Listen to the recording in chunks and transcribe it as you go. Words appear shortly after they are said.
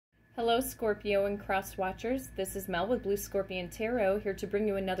Hello, Scorpio and cross watchers. This is Mel with Blue Scorpion Tarot, here to bring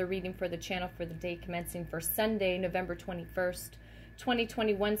you another reading for the channel for the day commencing for Sunday, November 21st,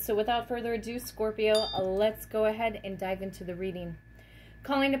 2021. So without further ado, Scorpio, let's go ahead and dive into the reading.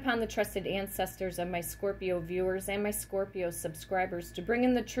 Calling upon the trusted ancestors of my Scorpio viewers and my Scorpio subscribers to bring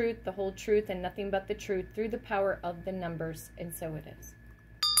in the truth, the whole truth, and nothing but the truth through the power of the numbers. And so it is.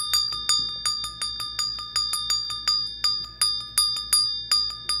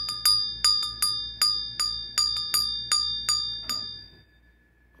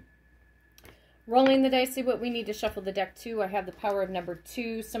 Rolling the dice, see what we need to shuffle the deck to. I have the power of number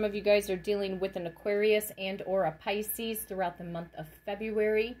 2. Some of you guys are dealing with an Aquarius and or a Pisces throughout the month of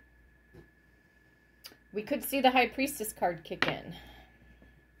February. We could see the High Priestess card kick in.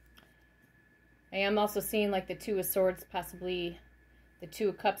 I am also seeing like the Two of Swords, possibly the Two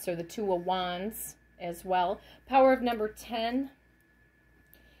of Cups or the Two of Wands as well. Power of number 10.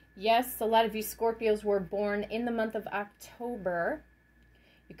 Yes, a lot of you Scorpios were born in the month of October.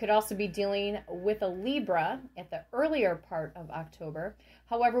 You could also be dealing with a Libra at the earlier part of October.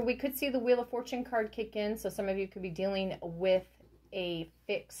 However, we could see the Wheel of Fortune card kick in, so some of you could be dealing with a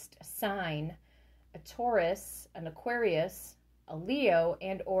fixed sign, a Taurus, an Aquarius, a Leo,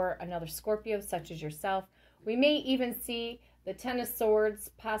 and or another Scorpio, such as yourself. We may even see the Ten of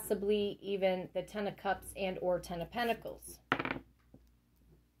Swords, possibly even the Ten of Cups and or Ten of Pentacles.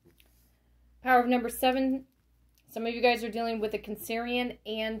 Power of number 7. Some of you guys are dealing with a Cancerian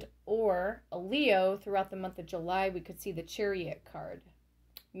and or a Leo throughout the month of July. We could see the Chariot card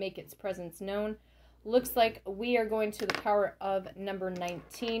make its presence known. Looks like we are going to the power of number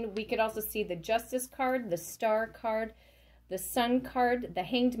 19. We could also see the Justice card, the Star card, the Sun card, the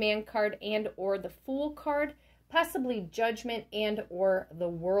Hanged Man card, and or the Fool card, possibly Judgment and or the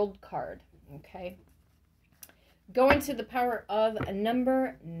World card. Okay. Going to the power of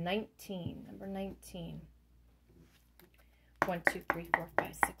number 19. Number 19. 1, 2, 3, 4,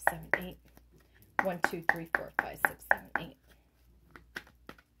 5, 6, 7, 8. 1, 2, 3, 4, 5, 6, 7, 8.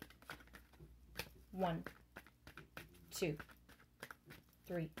 1, 2,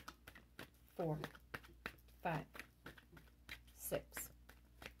 3, 4, 5, 6,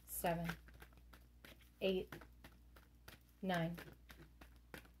 7, 8, 9,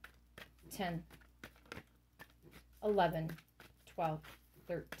 10, 11, 12,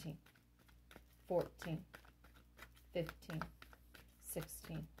 13, 14, 15,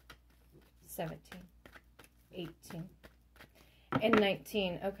 16, 17, 18, and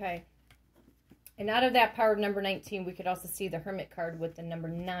 19. Okay. And out of that power of number 19, we could also see the Hermit card with the number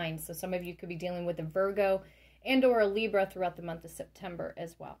 9. So some of you could be dealing with a Virgo and or a Libra throughout the month of September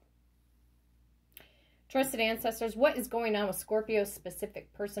as well. Trusted ancestors, what is going on with Scorpio's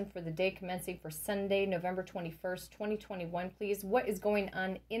specific person for the day commencing for Sunday, November 21st, 2021, please? What is going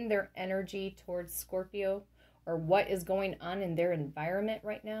on in their energy towards Scorpio? Or what is going on in their environment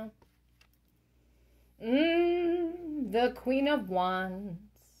right now? The Queen of Wands.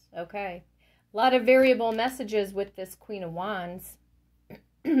 Okay. A lot of variable messages with this Queen of Wands.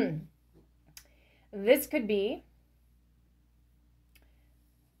 This could be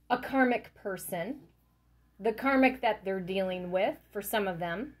a karmic person. The karmic that they're dealing with for some of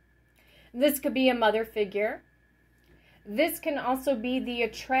them. This could be a mother figure. This can also be the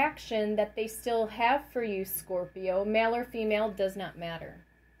attraction that they still have for you, Scorpio. Male or female does not matter.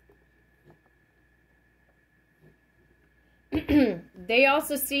 They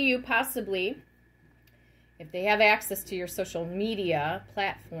also see you possibly, if they have access to your social media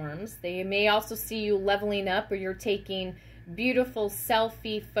platforms, they may also see you leveling up, or you're taking beautiful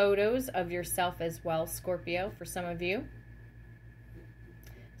selfie photos of yourself as well, Scorpio, for some of you.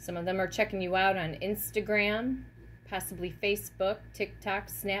 Some of them are checking you out on Instagram, possibly Facebook, TikTok,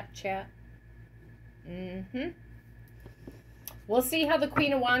 Snapchat. We'll see how the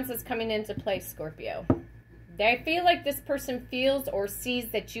Queen of Wands is coming into play, Scorpio. I feel like this person feels or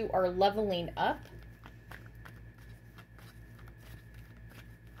sees that you are leveling up.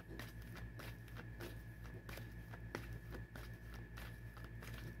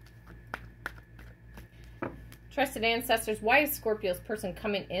 Trusted ancestors, why is Scorpio's person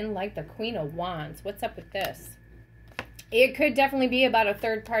coming in like the Queen of Wands? What's up with this? It could definitely be about a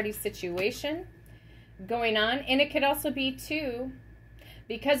third-party situation going on. And it could also be, too,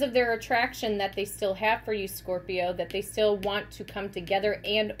 because of their attraction that they still have for you, Scorpio, that they still want to come together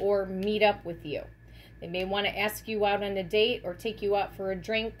and or meet up with you. They may want to ask you out on a date or take you out for a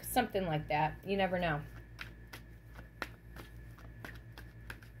drink, something like that. You never know.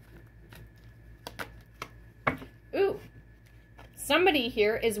 Somebody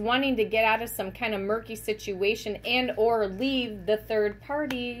here is wanting to get out of some kind of murky situation and or leave the third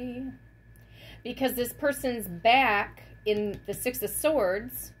party. Because this person's back in the Six of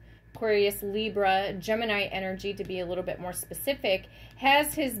Swords, Aquarius, Libra, Gemini energy to be a little bit more specific,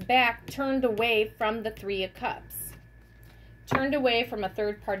 has his back turned away from the Three of Cups. Turned away from a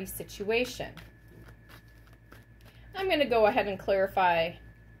third party situation. I'm going to go ahead and clarify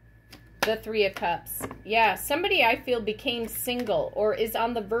the Three of Cups. Yeah, somebody I feel became single or is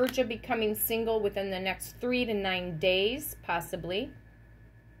on the verge of becoming single within the next 3 to 9 days, possibly.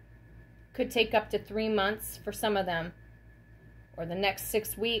 Could take up to 3 months for some of them. Or the next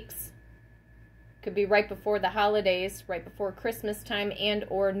 6 weeks. Could be right before the holidays, right before Christmas time and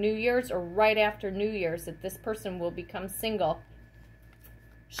or New Year's, or right after New Year's that this person will become single.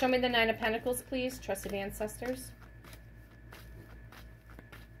 Show me the Nine of Pentacles, please, trusted ancestors.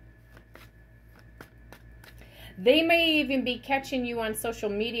 They may even be catching you on social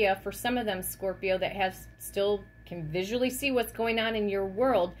media for some of them, Scorpio, that have still can visually see what's going on in your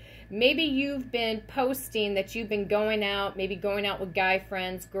world. Maybe you've been posting that you've been going out, maybe going out with guy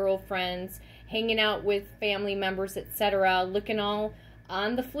friends, girlfriends, hanging out with family members, etc. Looking all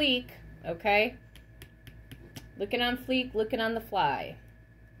on the fleek, okay? Looking on fleek, looking on the fly.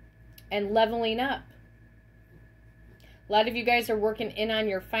 And leveling up. A lot of you guys are working in on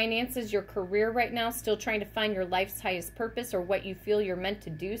your finances, your career right now, still trying to find your life's highest purpose or what you feel you're meant to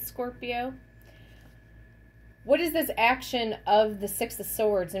do, Scorpio. What is this action of the Six of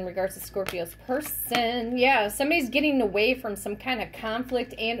Swords in regards to Scorpio's person? Yeah, somebody's getting away from some kind of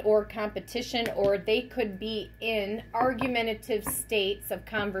conflict and or competition, or they could be in argumentative states of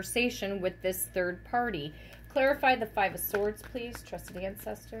conversation with this third party. Clarify the Five of Swords, please, trusted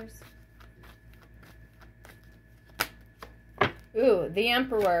ancestors. Ooh, the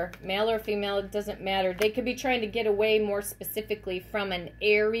Emperor, male or female, it doesn't matter. They could be trying to get away more specifically from an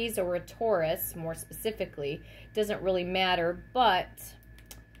Aries or a Taurus, more specifically. Doesn't really matter, but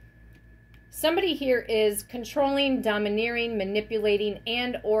somebody here is controlling, domineering, manipulating,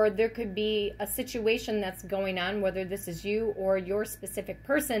 and or there could be a situation that's going on, whether this is you or your specific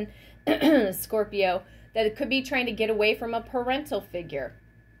person, Scorpio, that it could be trying to get away from a parental figure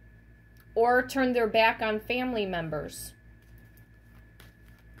or turn their back on family members.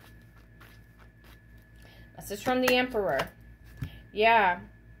 This is from the Emperor. Yeah.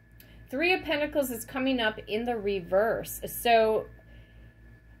 Three of Pentacles is coming up in the reverse. So,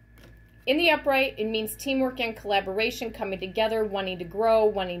 in the upright, it means teamwork and collaboration, coming together, wanting to grow,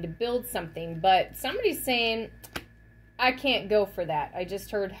 wanting to build something. But somebody's saying, I can't go for that. I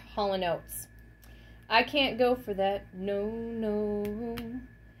just heard Hall & Oates. I can't go for that. No, no,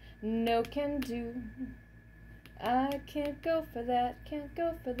 no can do. I can't go for that, can't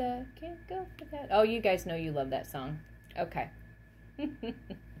go for that, can't go for that. Oh, you guys know you love that song. Okay.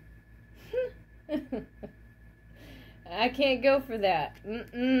 I can't go for that.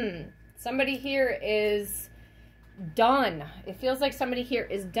 Somebody here is done. It feels like somebody here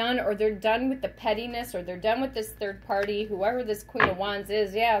is done, or they're done with the pettiness, or they're done with this third party, whoever this Queen of Wands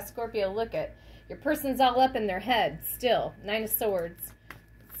is. Yeah, Scorpio, look at. Your person's all up in their head still. Nine of Swords.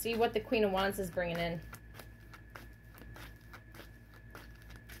 See what the Queen of Wands is bringing in.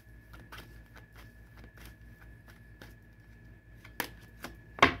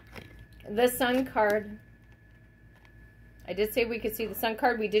 The Sun card. I did say we could see the Sun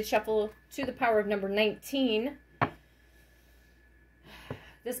card. We did shuffle to the power of number 19.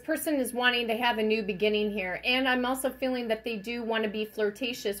 This person is wanting to have a new beginning here. And I'm also feeling that they do want to be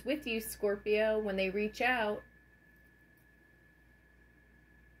flirtatious with you, Scorpio, when they reach out.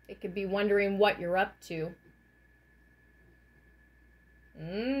 They could be wondering what you're up to.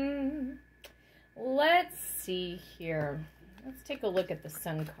 Let's see here. Let's take a look at the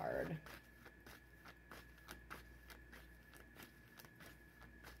Sun card.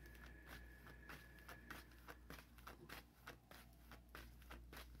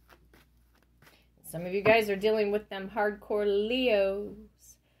 Some of you guys are dealing with them hardcore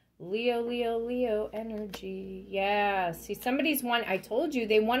Leos. Leo, Leo, Leo energy. Yeah. See, somebody's I told you,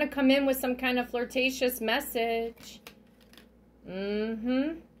 they want to come in with some kind of flirtatious message.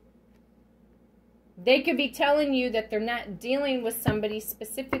 They could be telling you that they're not dealing with somebody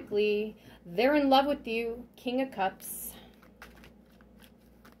specifically. They're in love with you. King of Cups.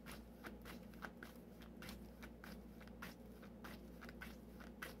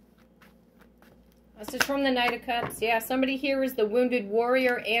 This is from the Knight of Cups. Yeah, somebody here is the wounded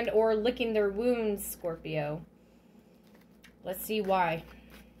warrior and or licking their wounds, Scorpio. Let's see why.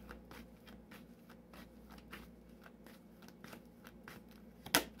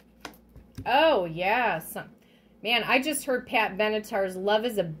 Oh, yeah. Man, I just heard Pat Benatar's Love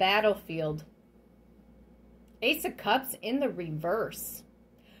is a Battlefield. Ace of Cups in the reverse.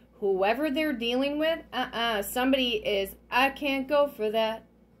 Whoever they're dealing with, somebody is, I can't go for that.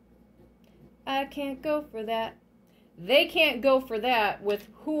 I can't go for that. They can't go for that with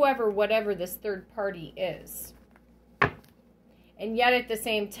whoever, whatever this third party is. And yet at the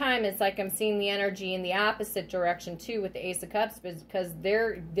same time, it's like I'm seeing the energy in the opposite direction too with the Ace of Cups, because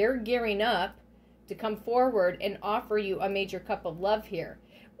they're gearing up to come forward and offer you a major cup of love here.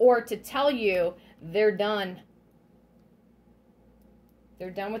 Or to tell you they're done. They're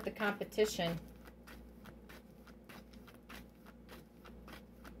done with the competition.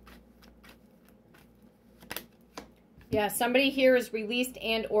 Yeah, somebody here is released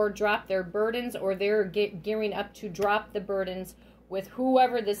and or dropped their burdens, or they're gearing up to drop the burdens with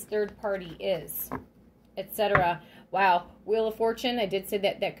whoever this third party is, etc. Wow, Wheel of Fortune, I did say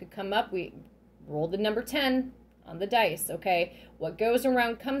that could come up. We rolled the number 10 on the dice, okay? What goes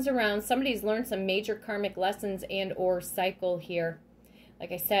around comes around. Somebody's learned some major karmic lessons and or cycle here.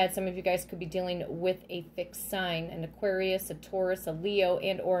 Like I said, some of you guys could be dealing with a fixed sign, an Aquarius, a Taurus, a Leo,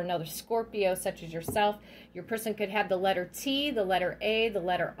 and or another Scorpio, such as yourself. Your person could have the letter T, the letter A, the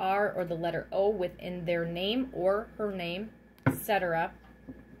letter R, or the letter O within their name or her name, etc.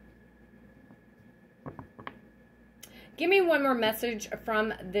 Give me one more message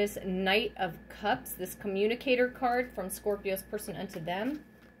from this Knight of Cups, this communicator card from Scorpio's person unto them.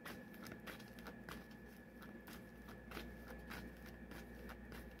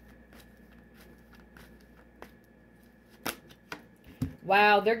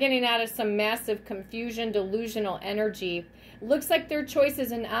 Wow, they're getting out of some massive confusion, delusional energy. Looks like their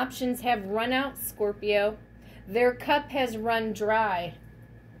choices and options have run out, Scorpio. Their cup has run dry.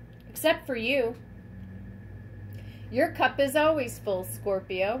 Except for you. Your cup is always full,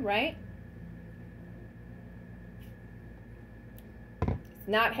 Scorpio, right? It's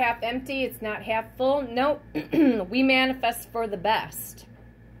not half empty. It's not half full. Nope. We manifest for the best.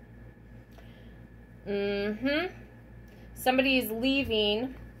 Somebody's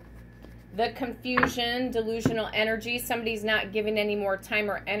leaving the confusion, delusional energy. Somebody's not giving any more time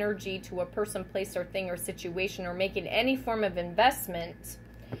or energy to a person, place, or thing or situation, or making any form of investment.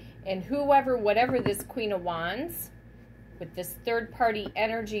 And whoever, whatever this Queen of Wands, with this third-party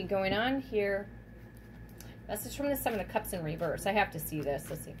energy going on here. Message from the Seven of Cups in reverse. I have to see this.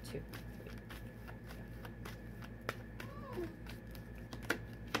 Let's see, 2.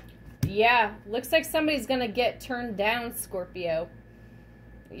 Yeah, looks like somebody's going to get turned down, Scorpio.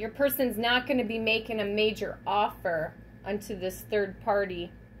 Your person's not going to be making a major offer unto this third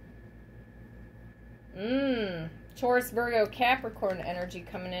party. Taurus, Virgo, Capricorn energy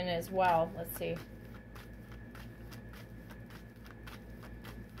coming in as well. Let's see.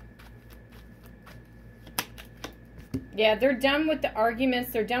 Yeah, they're done with the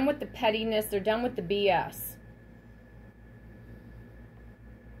arguments. They're done with the pettiness. They're done with the BS.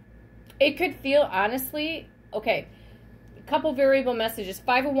 It could feel, honestly, okay, a couple variable messages.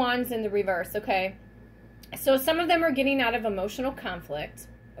 5 of Wands in the reverse, okay? So some of them are getting out of emotional conflict,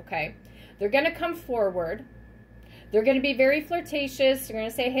 okay? They're going to come forward. They're going to be very flirtatious. They're going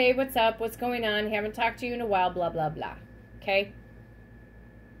to say, hey, what's up? What's going on? Haven't talked to you in a while, blah, blah, blah, okay?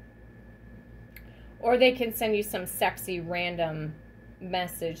 Or they can send you some sexy random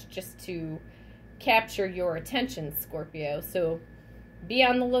message just to capture your attention, Scorpio. So be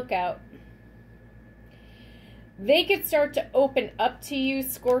on the lookout. They could start to open up to you,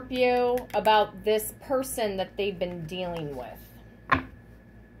 Scorpio, about this person that they've been dealing with.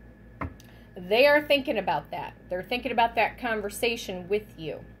 They are thinking about that. They're thinking about that conversation with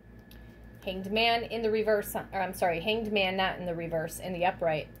you. Hanged Man in the reverse, or I'm sorry, Hanged Man not in the reverse, in the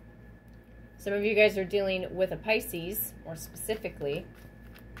upright. Some of you guys are dealing with a Pisces, more specifically.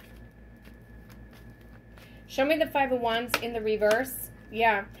 Show me the 5 of Wands in the reverse.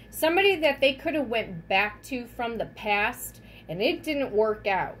 Yeah, somebody that they could have went back to from the past, and it didn't work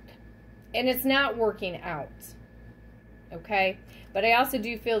out. And it's not working out. Okay? But I also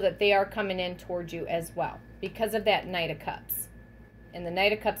do feel that they are coming in towards you as well, because of that Knight of Cups. And the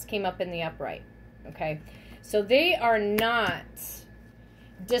Knight of Cups came up in the upright. Okay? So they are not,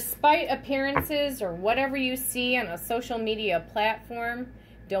 despite appearances or whatever you see on a social media platform,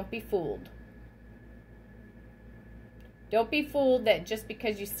 don't be fooled. Don't be fooled that just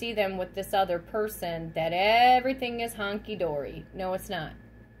because you see them with this other person, that everything is honky-dory. No, it's not.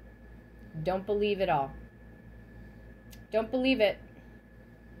 Don't believe it all. Don't believe it.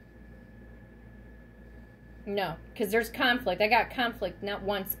 No, because there's conflict. I got conflict not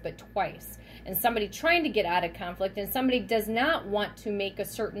once, but twice. And somebody trying to get out of conflict, and somebody does not want to make a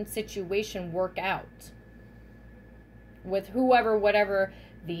certain situation work out. with whoever, whatever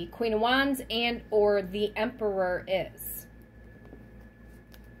the Queen of Wands and or the Emperor is.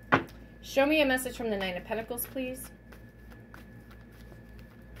 Show me a message from the Nine of Pentacles, please.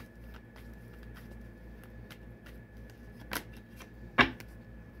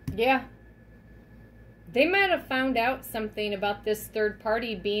 Yeah. They might have found out something about this third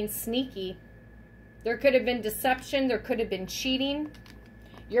party being sneaky. There could have been deception. There could have been cheating.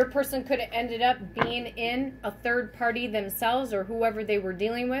 Your person could have ended up being in a third party themselves or whoever they were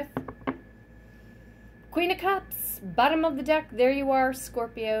dealing with. Queen of Cups, bottom of the deck. There you are,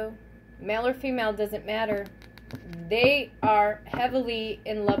 Scorpio. Male or female, doesn't matter. They are heavily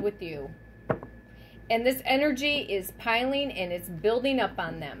in love with you. And this energy is piling and it's building up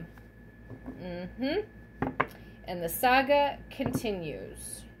on them. And the saga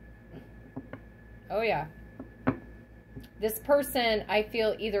continues. Oh, yeah. This person, I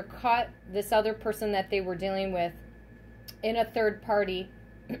feel, either caught this other person that they were dealing with in a third party.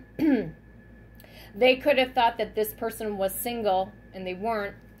 They could have thought that this person was single, and they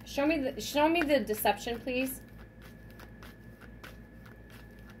weren't. Show me the deception, please.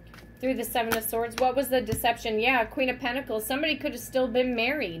 Through the Seven of Swords. What was the deception? Yeah, Queen of Pentacles. Somebody could have still been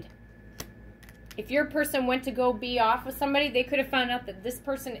married. If your person went to go be off with somebody, they could have found out that this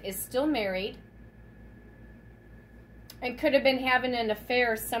person is still married and could have been having an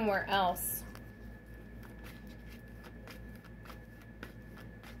affair somewhere else.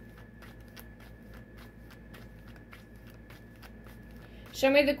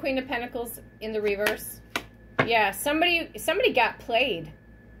 Show me the Queen of Pentacles in the reverse. Yeah, somebody got played.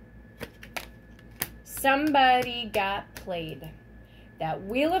 Somebody got played. That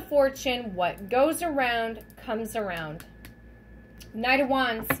Wheel of Fortune, what goes around, comes around. Knight of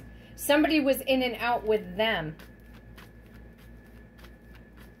Wands, somebody was in and out with them.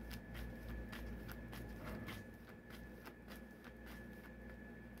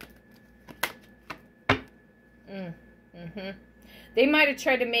 They might have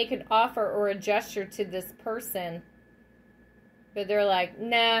tried to make an offer or a gesture to this person, but they're like,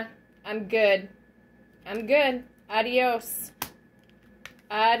 nah, I'm good. I'm good. Adios.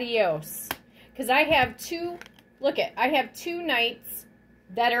 Adios. Because I have two, I have two knights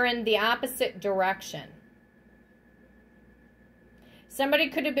that are in the opposite direction. Somebody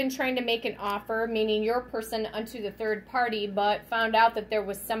could have been trying to make an offer, meaning your person, unto the third party, but found out that there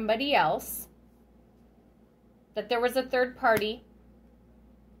was somebody else, that there was a third party.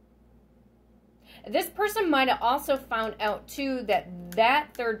 This person might have also found out, too, that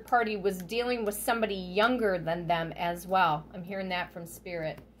that third party was dealing with somebody younger than them as well. I'm hearing that from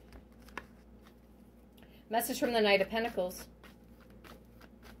Spirit. Message from the Knight of Pentacles.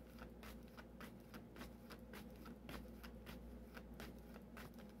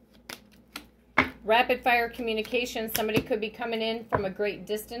 Rapid fire communication. Somebody could be coming in from a great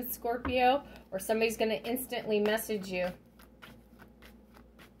distance, Scorpio, or somebody's going to instantly message you.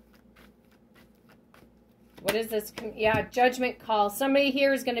 What is this? Yeah, judgment call. Somebody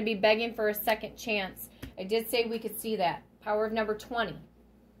here is going to be begging for a second chance. I did say we could see that. Power of number 20.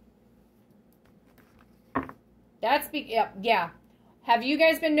 That's, yeah. Have you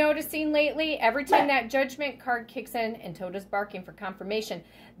guys been noticing lately, every time that judgment card kicks in, and Toda's barking for confirmation,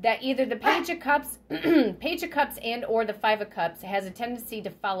 that either the Page of Cups, Page of Cups and or the Five of Cups has a tendency to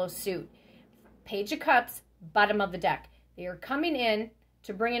follow suit. Page of Cups, bottom of the deck. They are coming in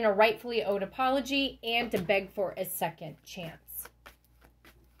to bring in a rightfully owed apology and to beg for a second chance.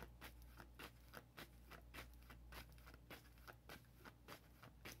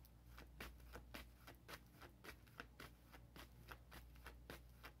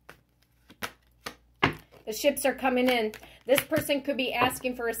 The ships are coming in. This person could be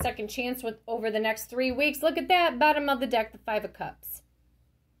asking for a second chance over the next 3 weeks. Look at that, bottom of the deck, the Five of Cups.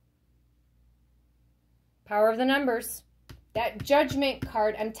 Power of the numbers. That judgment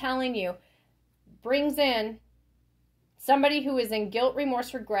card, I'm telling you, brings in somebody who is in guilt,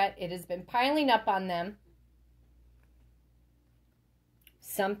 remorse, regret. It has been piling up on them.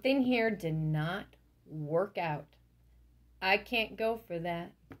 Something here did not work out. I can't go for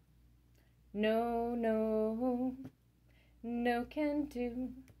that. No, no, no can do.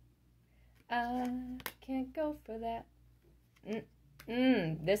 I can't go for that.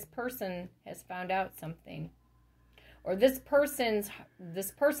 This person has found out something. Or this person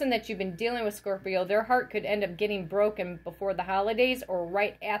that you've been dealing with, Scorpio, their heart could end up getting broken before the holidays or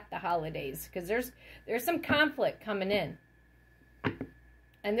right at the holidays. Because there's some conflict coming in.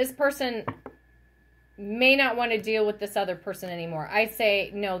 And this person may not want to deal with this other person anymore. I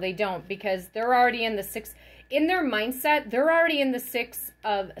say no, they don't, because they're already in the six. In their mindset, they're already in the Six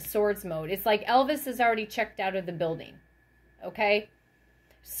of Swords mode. It's like Elvis is already checked out of the building. Okay?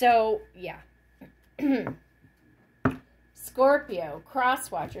 So, yeah. Scorpio,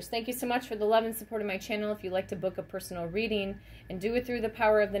 cross watchers, thank you so much for the love and support of my channel. If you'd like to book a personal reading and do it through the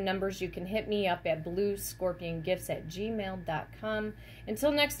power of the numbers, you can hit me up at bluescorpiongifts@gmail.com.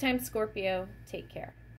 Until next time, Scorpio, take care.